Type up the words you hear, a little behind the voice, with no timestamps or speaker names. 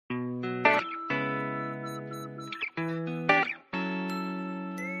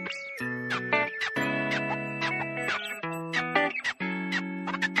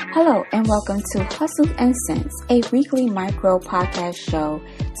Hello and welcome to Hustle and Sense, a weekly micro podcast show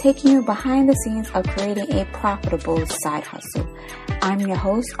taking you behind the scenes of creating a profitable side hustle. I'm your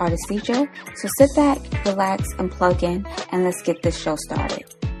host, Artist Feature, so sit back, relax, and plug in, and let's get this show started.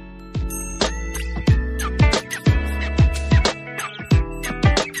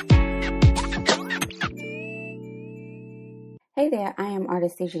 Hey there, I am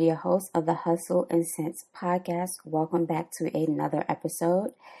Artist Feature, your host of the Hustle and Sense podcast. Welcome back to another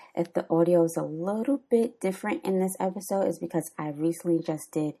episode. If the audio is a little bit different in this episode, it's because I recently just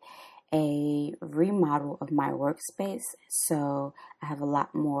did a remodel of my workspace, so I have a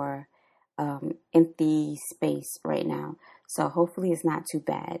lot more empty space right now. So hopefully it's not too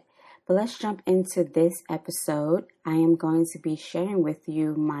bad. But let's jump into this episode. I am going to be sharing with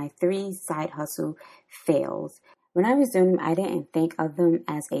you my 3 side hustle fails. When I was doing them, I didn't think of them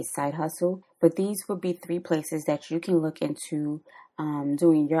as a side hustle, but these would be 3 places that you can look into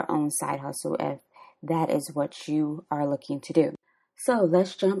doing your own side hustle if that is what you are looking to do. So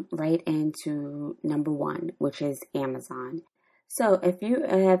let's jump right into number 1, which is Amazon. So if you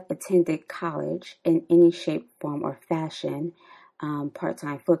have attended college in any shape, form, or fashion,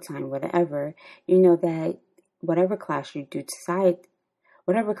 part-time, full-time, whatever, you know that whatever class you decide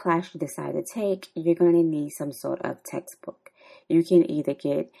to take, you're going to need some sort of textbook. You can either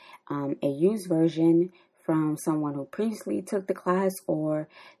get a used version from someone who previously took the class, or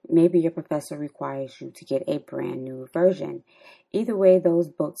maybe your professor requires you to get a brand new version. Either way, those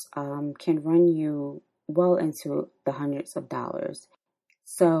books can run you well into the hundreds of dollars.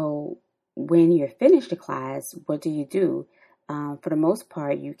 So when you're finished the class, what do? For the most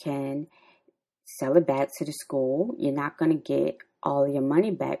part, you can sell it back to the school. You're not going to get all your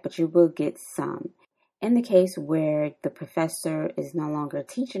money back, but you will get some. In the case where the professor is no longer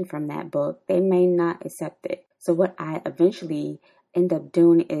teaching from that book, they may not accept it. So what I eventually end up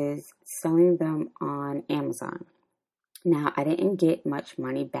doing is selling them on Amazon. Now, I didn't get much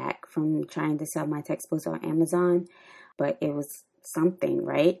money back from trying to sell my textbooks on Amazon, but it was something,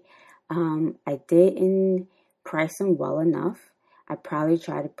 right? I didn't price them well enough. I probably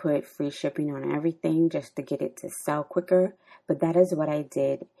try to put free shipping on everything just to get it to sell quicker. But that is what I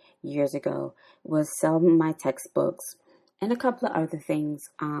did years ago, was sell my textbooks and a couple of other things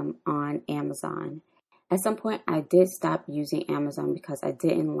on Amazon. At some point, I did stop using Amazon because I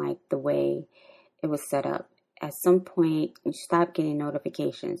didn't like the way it was set up. At some point, you stop getting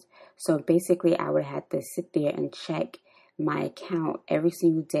notifications. So basically, I would have to sit there and check my account every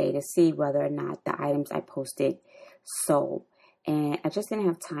single day to see whether or not the items I posted sold. And I just didn't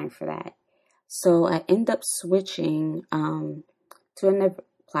have time for that. So I ended up switching to another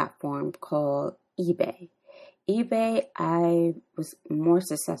platform called eBay. I was more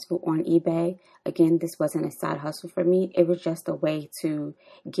successful on eBay. Again, this wasn't a side hustle for me. It was just a way to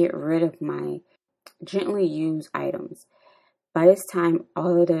get rid of my gently used items. By this time, I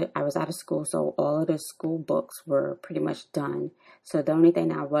was out of school, so all of the school books were pretty much done. So the only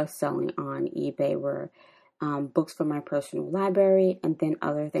thing I was selling on eBay were books from my personal library, and then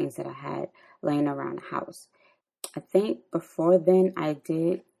other things that I had laying around the house. I think before then I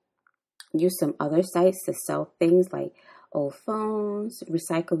did use some other sites to sell things like old phones,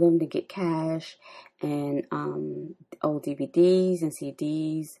 recycle them to get cash, and old DVDs and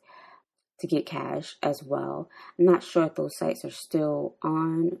CDs to get cash as well. I'm not sure if those sites are still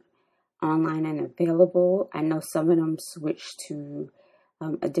online and available. I know some of them switched to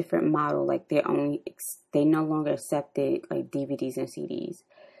a different model, like they no longer accepted like DVDs and CDs.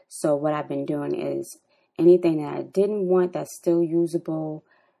 So what I've been doing is anything that I didn't want that's still usable,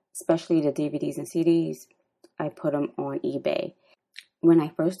 especially the DVDs and CDs, I put them on eBay. When I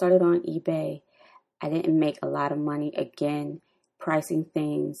first started on eBay, I didn't make a lot of money. Again, pricing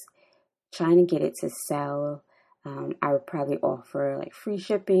things, trying to get it to sell. I would probably offer like free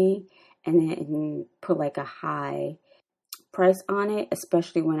shipping and then put like a high price on it,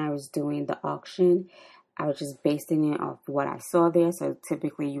 especially when I was doing the auction. I was just basing it off what I saw there. So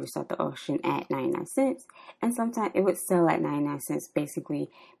typically you would start the auction at 99 cents, and sometimes it would sell at 99 cents, basically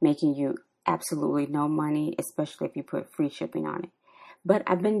making you absolutely no money, especially if you put free shipping on it. But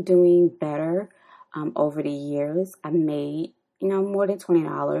I've been doing better over the years. I made, more than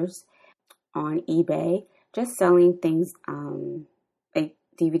 $20 on eBay, just selling things like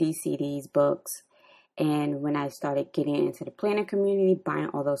DVDs, CDs, books. And when I started getting into the planner community, buying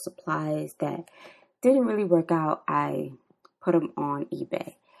all those supplies that didn't really work out, I put them on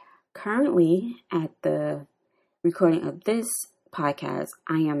eBay. Currently, at the recording of this podcast,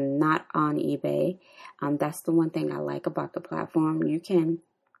 I am not on eBay. That's the one thing I like about the platform. You can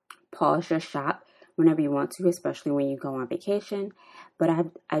pause your shop whenever you want to, especially when you go on vacation. But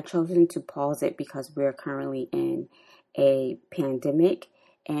I've chosen to pause it because we're currently in a pandemic,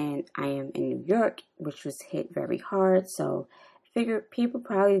 and I am in New York, which was hit very hard. So I figured people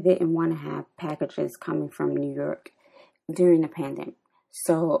probably didn't want to have packages coming from New York during the pandemic.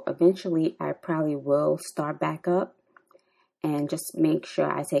 So eventually I probably will start back up and just make sure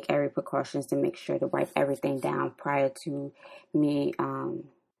I take every precautions to make sure to wipe everything down prior to me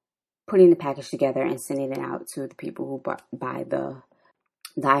putting the package together and sending it out to the people who buy the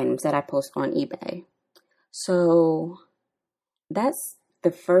items that I post on eBay. So that's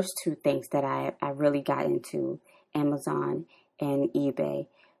the first two things that I really got into Amazon and eBay.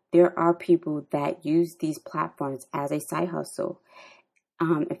 There are people that use these platforms as a side hustle.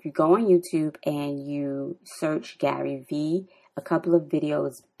 If you go on YouTube and you search Gary Vee, a couple of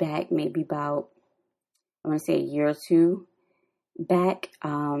videos back, maybe about, I want to say a year or two back,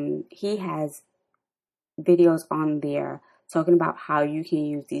 he has videos on there talking about how you can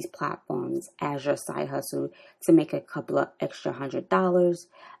use these platforms as your side hustle to make a couple of extra $100.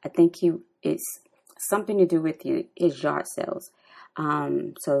 I think it's something to do with his yard sales.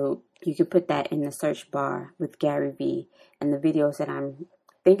 So you can put that in the search bar with Gary Vee, and the videos that I'm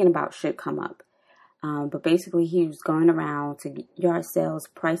thinking about should come up. But basically, he was going around to yard sales,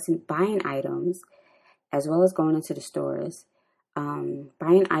 pricing, buying items, as well as going into the stores,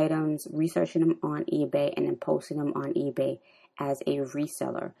 buying items, researching them on eBay, and then posting them on eBay as a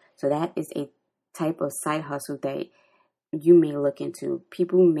reseller. So that is a type of side hustle that you may look into.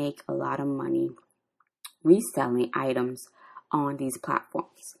 People make a lot of money reselling items on these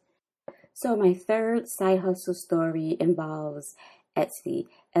platforms. So my third side hustle story involves Etsy.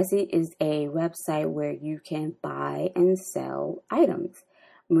 Etsy is a website where you can buy and sell items.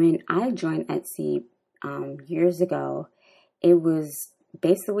 When I joined Etsy years ago, it was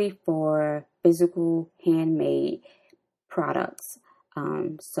basically for physical handmade products.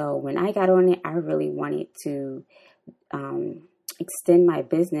 So when I got on it, I really wanted to extend my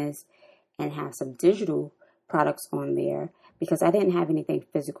business and have some digital products on there because I didn't have anything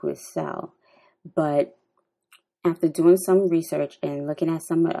physical to sell. But after doing some research and looking at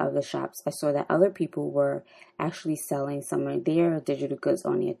some of the other shops, I saw that other people were actually selling some of their digital goods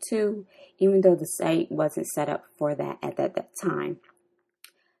on there too, even though the site wasn't set up for that at that time.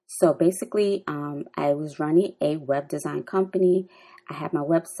 So basically, I was running a web design company. I had my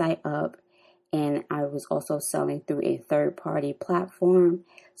website up, and I was also selling through a third-party platform.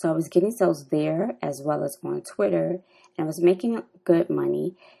 So I was getting sales there as well as on Twitter, and I was making good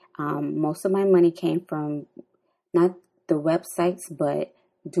money. Most of my money came from not the websites, but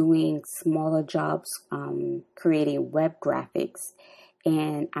doing smaller jobs, creating web graphics.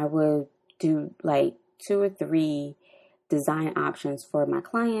 And I would do like 2 or 3 design options for my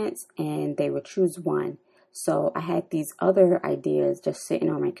clients, and they would choose one. So I had these other ideas just sitting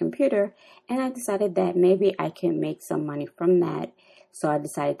on my computer, and I decided that maybe I can make some money from that. So I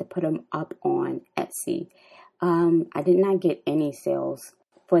decided to put them up on Etsy. I did not get any sales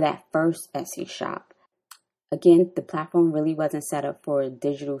for that first Etsy shop. Again, the platform really wasn't set up for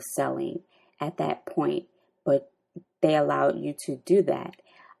digital selling at that point, but they allowed you to do that.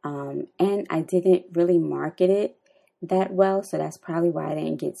 And I didn't really market it that well, so that's probably why I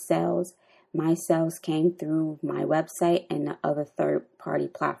didn't get sales. My sales came through my website and the other third-party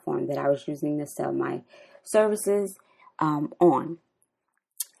platform that I was using to sell my services on.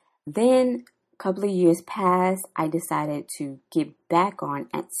 Then a couple of years passed, I decided to get back on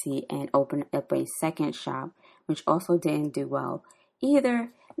Etsy and open up a second shop, which also didn't do well either,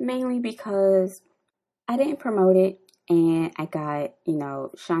 mainly because I didn't promote it and I got,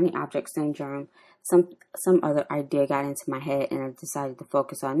 shiny object syndrome. Some other idea got into my head and I decided to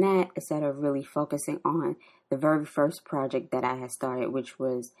focus on that instead of really focusing on the very first project that I had started, which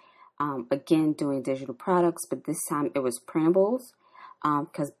was, again, doing digital products, but this time it was printables.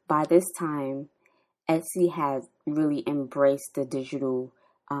 Because by this time, Etsy had really embraced the digital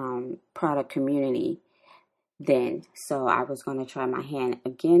product community then. So I was going to try my hand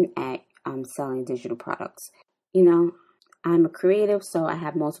again at selling digital products. I'm a creative, so I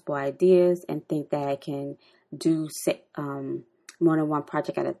have multiple ideas and think that I can do more than one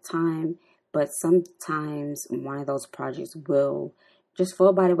project at a time. But sometimes one of those projects will just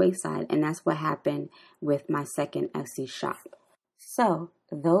fall by the wayside. And that's what happened with my second Etsy shop. So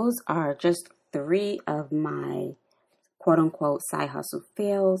those are just 3 of my quote unquote side hustle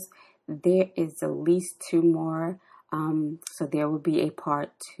fails. There is at least 2 more. So there will be a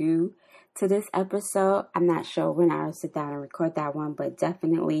part 2 to this episode. I'm not sure when I'll sit down and record that one, but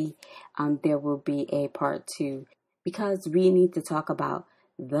definitely there will be a part 2 because we need to talk about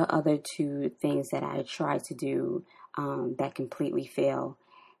the other two things that I tried to do that completely fail.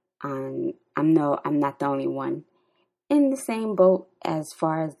 I'm not the only one in the same boat as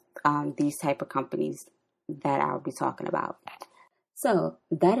far as these type of companies that I'll be talking about. So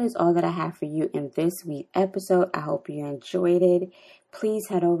that is all that I have for you in this week's episode. I hope you enjoyed it. Please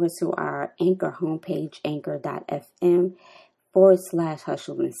head over to our Anchor homepage,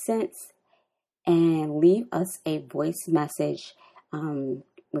 anchor.fm/Hustle and Sense, and leave us a voice message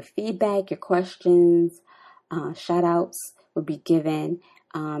with feedback, your questions, shout outs will be given,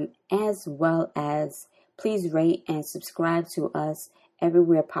 as well as please rate and subscribe to us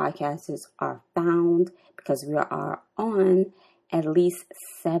everywhere podcasts are found, because we are on at least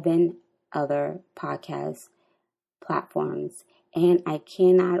 7 other podcast platforms. And I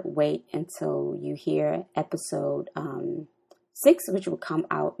cannot wait until you hear episode 6, which will come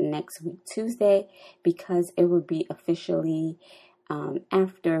out next week, Tuesday, because it will be officially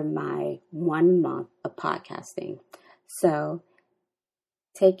after my 1 month of podcasting. So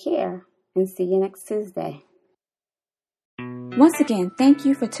take care and see you next Tuesday. Once again, thank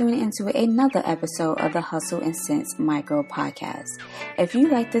you for tuning into another episode of the Hustle and Sense Micro Podcast. If you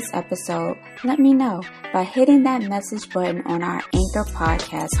like this episode, let me know by hitting that message button on our Anchor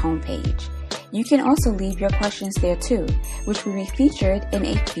Podcast homepage. You can also leave your questions there too, which will be featured in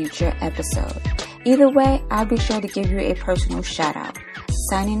a future episode. Either way, I'll be sure to give you a personal shout out.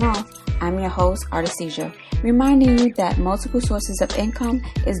 Signing off, I'm your host, Artesia, reminding you that multiple sources of income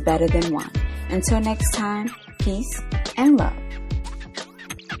is better than one. Until next time, peace and love.